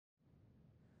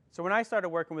So when I started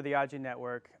working with the IG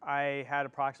Network, I had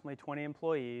approximately 20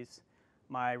 employees.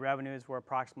 My revenues were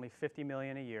approximately 50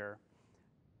 million a year.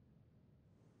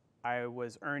 I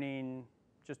was earning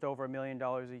just over $1 million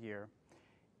a year,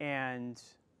 and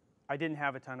I didn't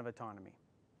have a ton of autonomy.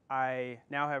 I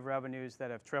now have revenues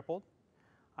that have tripled.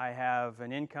 I have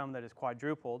an income that has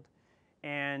quadrupled,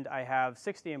 and I have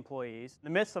 60 employees.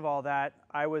 In the midst of all that,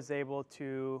 I was able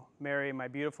to marry my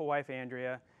beautiful wife,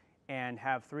 Andrea, and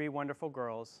have 3 wonderful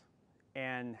girls,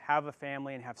 and have a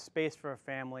family and have space for a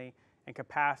family and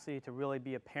capacity to really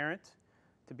be a parent,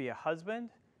 to be a husband,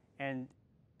 and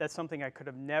that's something I could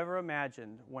have never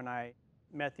imagined when I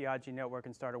met the IG Network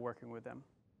and started working with them.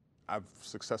 I've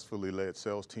successfully led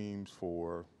sales teams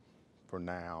for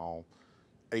now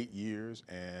 8 years,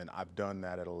 and I've done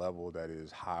that at a level that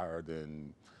is higher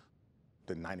than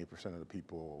 90% of the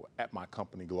people at my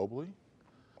company globally.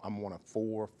 I'm one of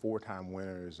 4 four-time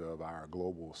winners of our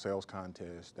global sales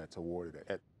contest that's awarded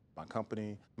at my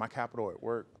company. My capital at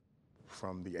work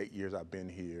from the 8 years I've been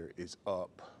here is up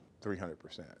 300%.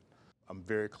 I'm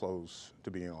very close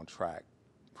to being on track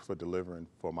for delivering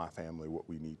for my family what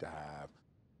we need to have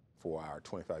for our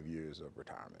 25 years of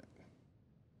retirement.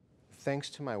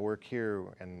 Thanks to my work here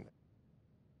and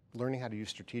learning how to use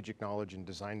strategic knowledge and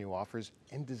design new offers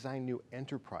and design new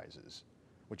enterprises,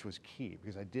 which was key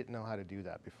because I didn't know how to do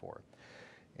that before,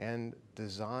 and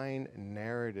design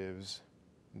narratives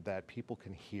that people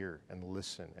can hear and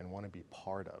listen and want to be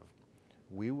part of,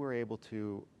 we were able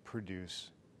to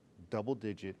produce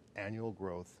double-digit annual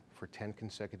growth for 10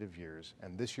 consecutive years,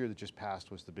 and this year that just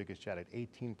passed was the biggest yet at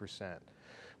 18%.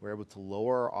 We were able to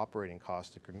lower our operating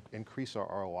costs to increase our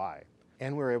ROI,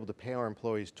 and we were able to pay our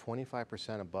employees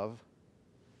 25% above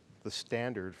the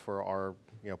standard for our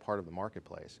part of the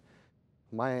marketplace.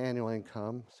 My annual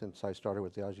income since I started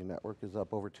with the IG Network is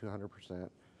up over 200%,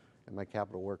 and my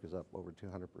capital work is up over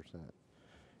 200%.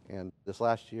 And this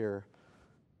last year,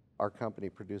 our company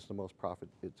produced the most profit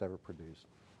it's ever produced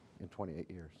in 28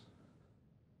 years.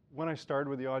 When I started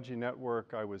with the IG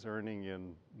Network, I was earning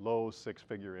in low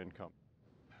 6-figure income.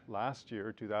 Last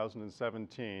year,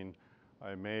 2017,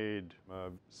 I made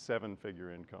a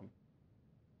 7-figure income,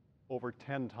 over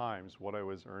 10 times what I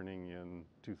was earning in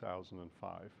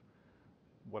 2005.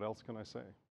 What else can I say?